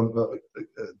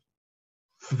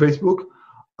Facebook,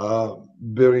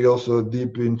 very also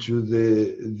deep into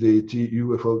the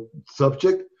UFO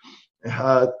subject,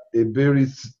 had a very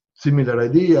similar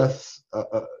ideas.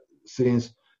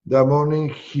 Since that morning,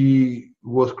 he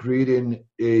was creating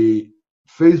a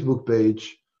Facebook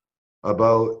page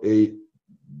about a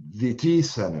DT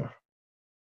center.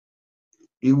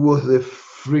 It was the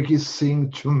freakiest thing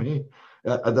to me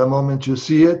at that moment to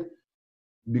see it,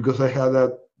 because I had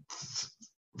that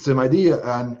same idea,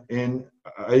 and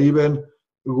I even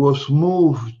was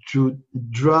moved to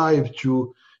drive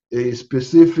to a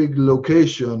specific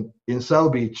location in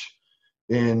South Beach,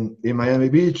 in Miami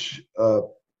Beach, a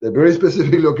very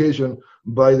specific location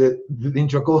by the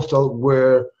Intracoastal,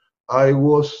 where I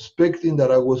was expecting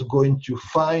that I was going to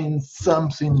find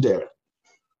something there.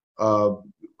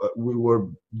 We were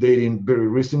dating very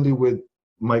recently with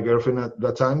my girlfriend at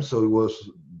that time, so it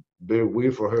was very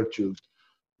weird for me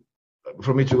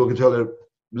to look and tell her,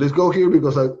 let's go here,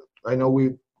 because I know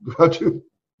we have to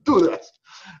do that.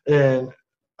 And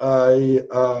I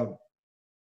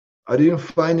didn't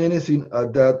find anything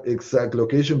at that exact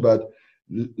location, but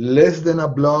less than a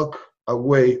block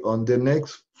away on the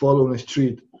next following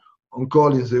street on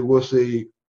Collins, there was a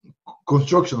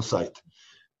construction site.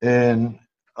 And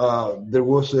there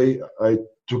was I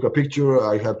took a picture.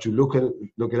 I have to look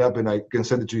it up, and I can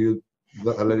send it to you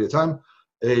at a later time.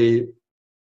 A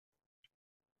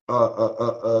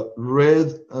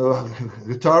red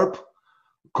tarp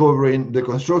covering the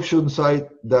construction site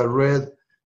that read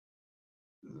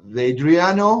the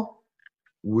Adriano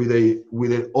with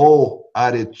an O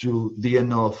added to the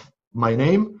end of my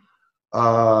name.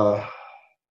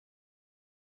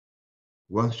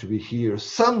 Wants to be here,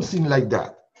 something like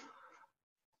that.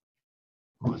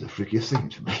 What was the freakiest thing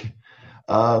to me?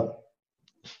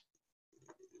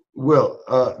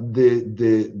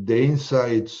 The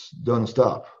insights don't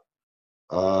stop.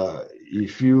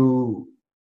 If you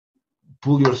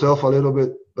pull yourself a little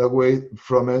bit away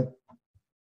from it,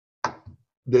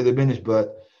 they diminish.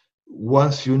 But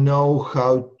once you know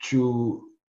how to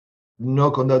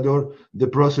knock on that door, the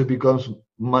process becomes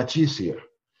much easier,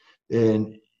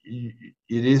 and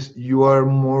you are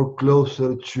more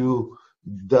closer to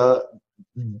the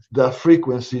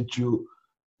frequency to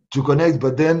connect.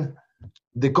 But then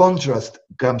the contrast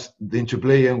comes into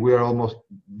play, and we are almost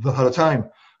the whole time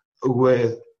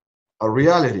with a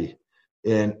reality,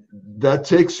 and that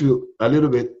takes you a little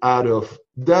bit out of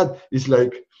that. It's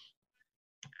like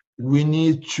we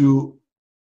need to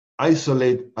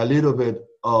isolate a little bit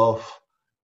of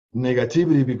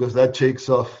negativity, because that takes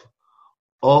off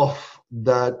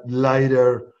that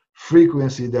lighter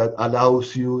frequency that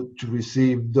allows you to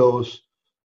receive those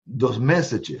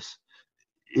messages.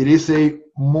 It is a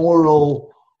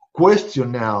moral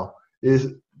question now: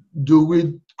 is do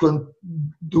we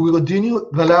continue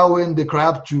allowing the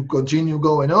crap to continue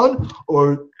going on,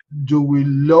 or do we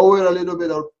lower a little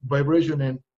bit of vibration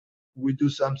and we do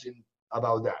something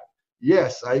about that?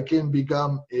 Yes, I can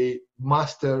become a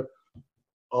master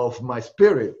of my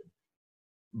spirit,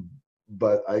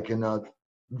 but I cannot.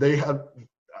 They have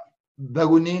that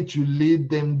we need to lead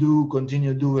them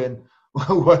continue doing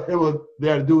whatever they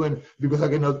are doing, because I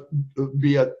cannot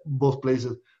be at both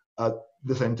places at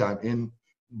the same time. And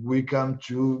we come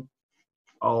to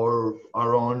our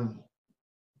own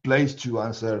place to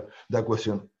answer that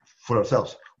question for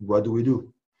ourselves. What do we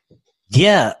do?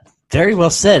 Yeah, very well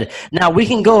said. Now we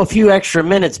can go a few extra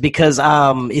minutes, because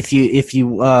if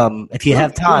you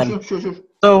have time. Sure.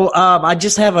 So I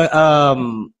just have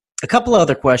a couple of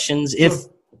other questions.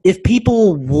 If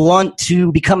people want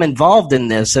to become involved in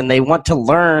this and they want to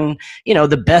learn,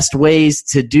 the best ways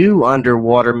to do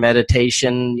underwater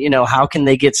meditation, how can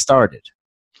they get started?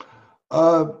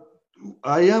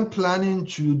 I am planning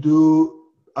to do.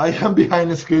 I am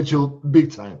behind the schedule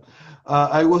big time.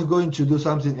 I was going to do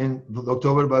something in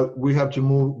October, but we have to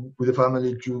move with the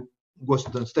family to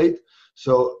Washington State.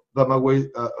 So I'm away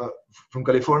from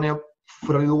California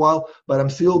for a little while, but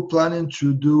I'm still planning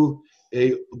to do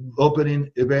a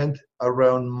opening event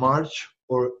around March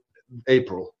or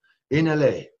April in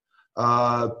LA.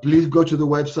 Please go to the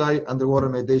website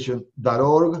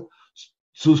underwatermeditation.org.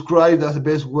 Subscribe. That's the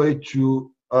best way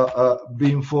to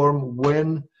be informed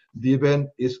when the event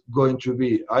is going to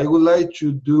be. I would like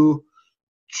to do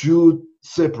two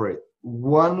separate.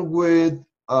 One with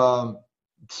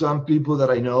some people that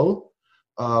I know.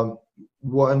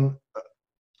 One,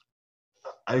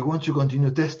 I want to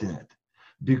continue testing it,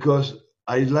 because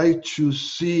I like to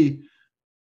see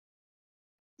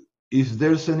if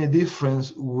there's any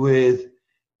difference with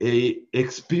a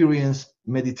experienced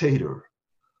meditator.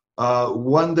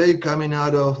 One day coming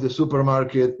out of the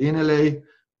supermarket in LA,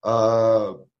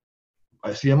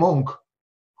 I see a monk.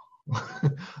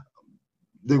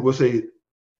 There was a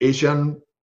Asian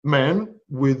man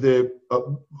with the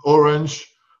orange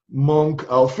monk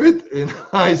outfit, and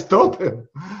I stopped him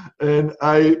and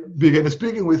I began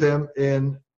speaking with him,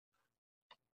 and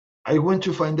I went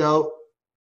to find out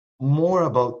more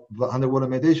about the underwater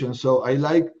meditation. So I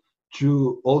like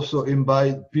to also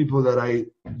invite people that I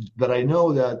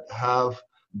know that have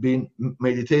been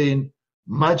meditating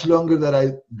much longer than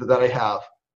I have,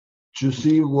 to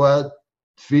see what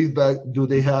feedback do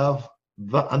they have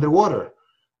underwater.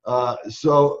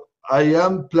 So I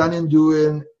am planning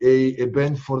doing a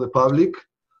event for the public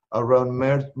around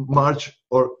March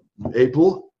or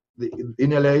April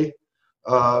in LA.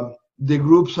 The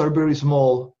groups are very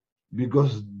small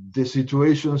because the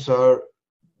situations are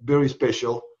very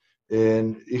special,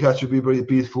 and it has to be very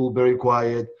peaceful, very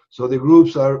quiet. So the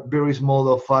groups are very small,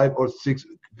 of 5 or 6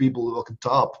 people at the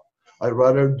top. I'd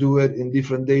rather do it in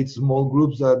different dates, small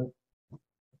groups than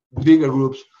bigger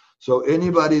groups. So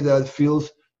anybody that feels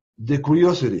the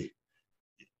curiosity,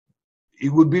 it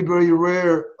would be very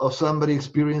rare of somebody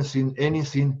experiencing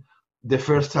anything the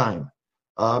first time.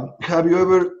 Have you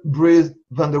ever breathed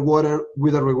underwater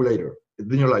with a regulator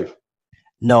in your life?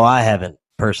 No, I haven't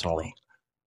personally.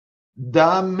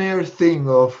 That mere thing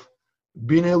of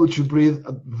being able to breathe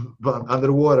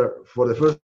underwater for the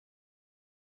first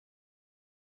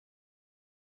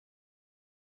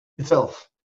itself,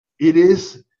 it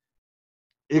is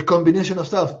a combination of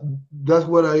stuff. That's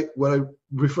what I'm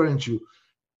referring to.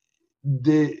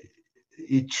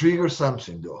 It triggers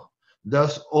something, though.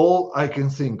 That's all I can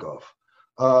think of.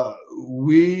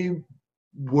 We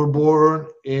were born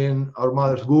in our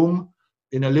mother's womb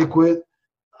in a liquid.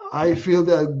 I feel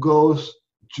that goes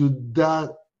to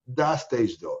that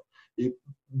stage, though. It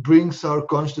brings our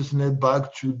consciousness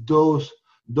back to those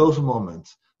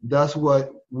moments. That's why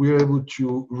we're able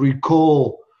to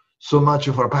recall so much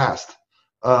of our past.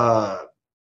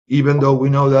 Even though we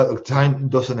know that time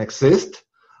doesn't exist,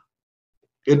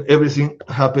 and everything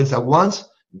happens at once,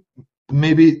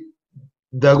 maybe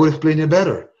that would explain it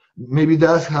better. Maybe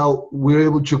that's how we're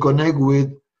able to connect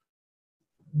with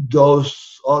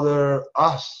those other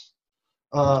us.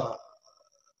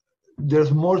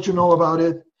 There's more to know about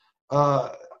it.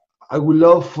 I would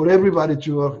love for everybody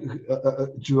to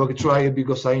try it,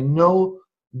 because I know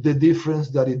the difference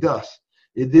that it does.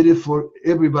 It did it for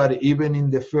everybody, even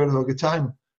in the first of the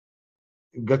time.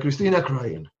 Got Christina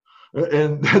crying,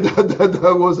 and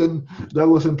that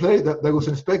wasn't played. That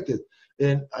wasn't expected,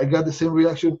 and I got the same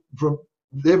reaction from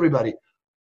everybody.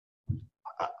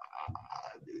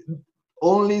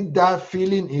 Only that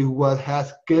feeling is what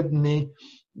has kept me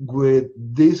with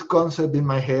this concept in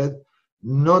my head,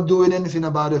 not doing anything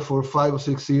about it for 5 or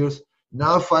 6 years.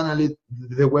 Now, finally,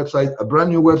 the website, a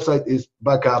brand new website, is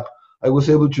back up. I was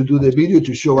able to do the video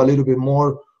to show a little bit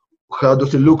more how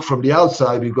does it look from the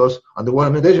outside, because underwater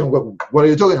meditation, what are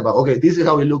you talking about? Okay, this is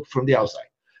how it looked from the outside.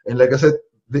 And like I said,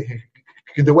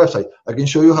 in the website, I can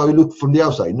show you how it looked from the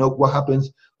outside, not what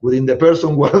happens within the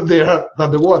person while they are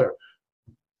underwater.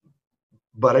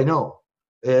 But I know,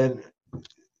 and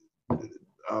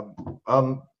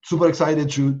I'm super excited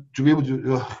to be able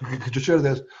to share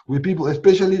this with people,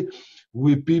 especially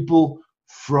with people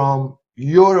from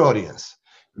your audience,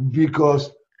 because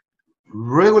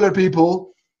regular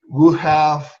people will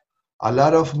have a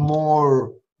lot of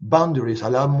more boundaries, a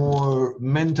lot more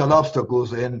mental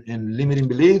obstacles and limiting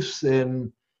beliefs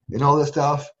and all the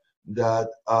stuff that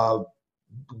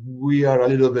we are a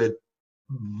little bit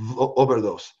over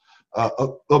those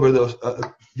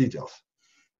details.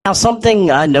 Now,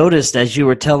 something I noticed as you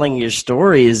were telling your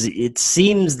story is it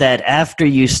seems that after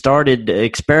you started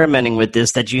experimenting with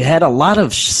this, that you had a lot of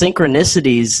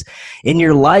synchronicities in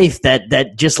your life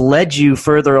that just led you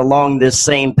further along this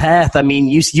same path. I mean,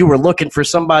 you were looking for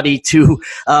somebody to,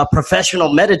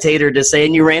 professional meditator to say,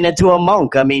 and you ran into a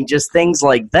monk. I mean, just things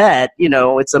like that,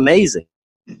 it's amazing.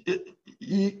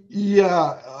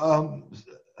 Yeah.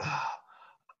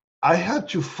 I had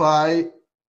to fight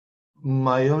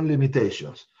my own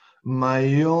limitations,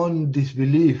 my own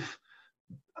disbelief,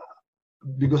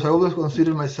 because I always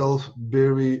consider myself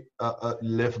very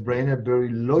left-brainer, very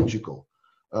logical,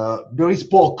 very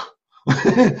Spock.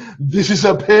 This is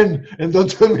a pen, and don't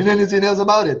tell me anything else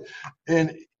about it.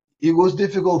 And it was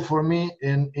difficult for me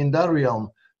in that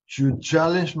realm to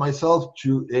challenge myself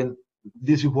to, and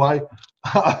this is why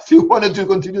I still wanted to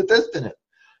continue testing it.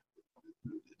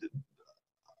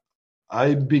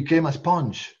 I became a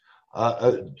sponge,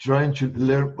 trying to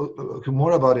learn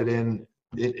more about it, and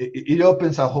it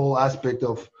opens a whole aspect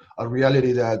of a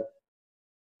reality that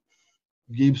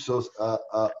gives us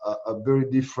a very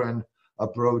different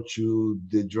approach to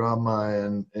the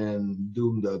drama and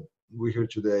doom that we hear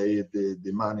today,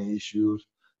 the money issues,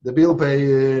 the bill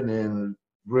paying, and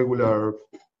regular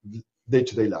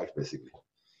day-to-day life, basically.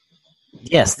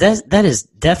 Yes, that is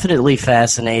definitely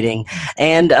fascinating,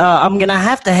 and I'm going to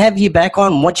have you back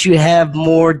on once you have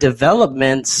more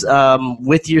developments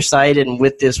with your site and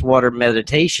with this water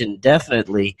meditation,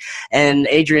 definitely. And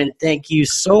Adrian, thank you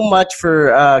so much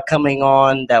for coming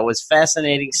on. That was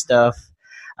fascinating stuff,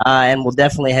 and we'll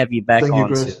definitely have you back on. Thank you,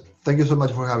 Chris. Soon. Thank you so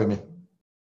much for having me.